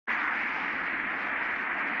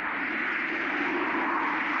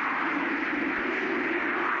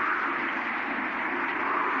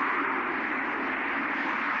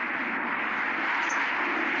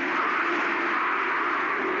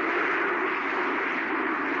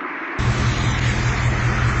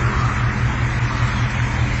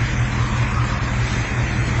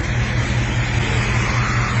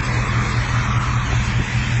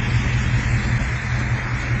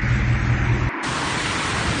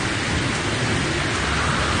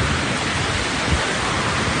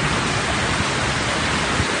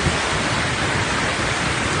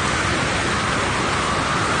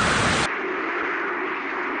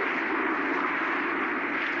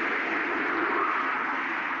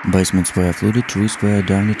Basements were flooded, trees were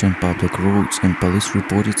downed on public roads, and police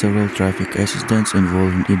reported several traffic accidents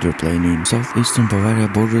involving hydroplaning. Southeastern Bavaria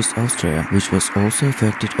borders Austria, which was also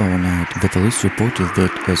affected overnight. The police reported that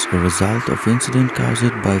as a result of incident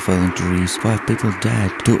caused by fallen trees, 5 people died,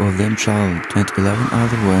 2 of them child, and 11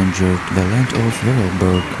 others were injured. The land of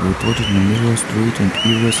Vorarlberg reported numerous street and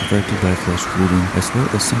areas affected by flash flooding, as well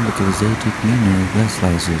as some localized minor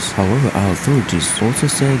landslides. However, authorities also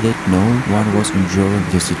say that no one was injured.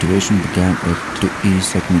 The situation began at 2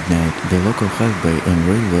 east at midnight. The local highway and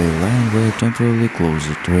railway line were temporarily closed.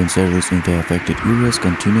 Train service in the affected areas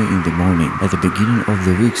continued in the morning. At the beginning of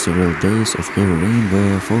the week, several days of heavy rain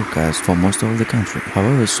were forecast for most of the country.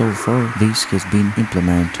 However, so far, this has been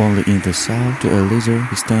implemented only in the south, to a lesser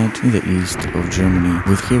extent in the east of Germany,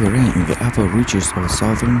 with heavy rain in the upper reaches of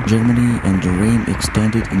southern Germany and the rain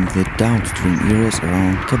extended in the downstream areas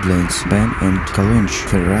around Koblenz, Bonn and Cologne.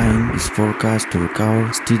 The Rhine is forecast to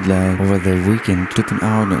recover steadily over the weekend, topping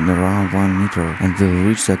out at around 1 meter, and will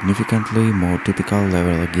reach significantly more typical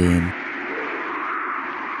level again.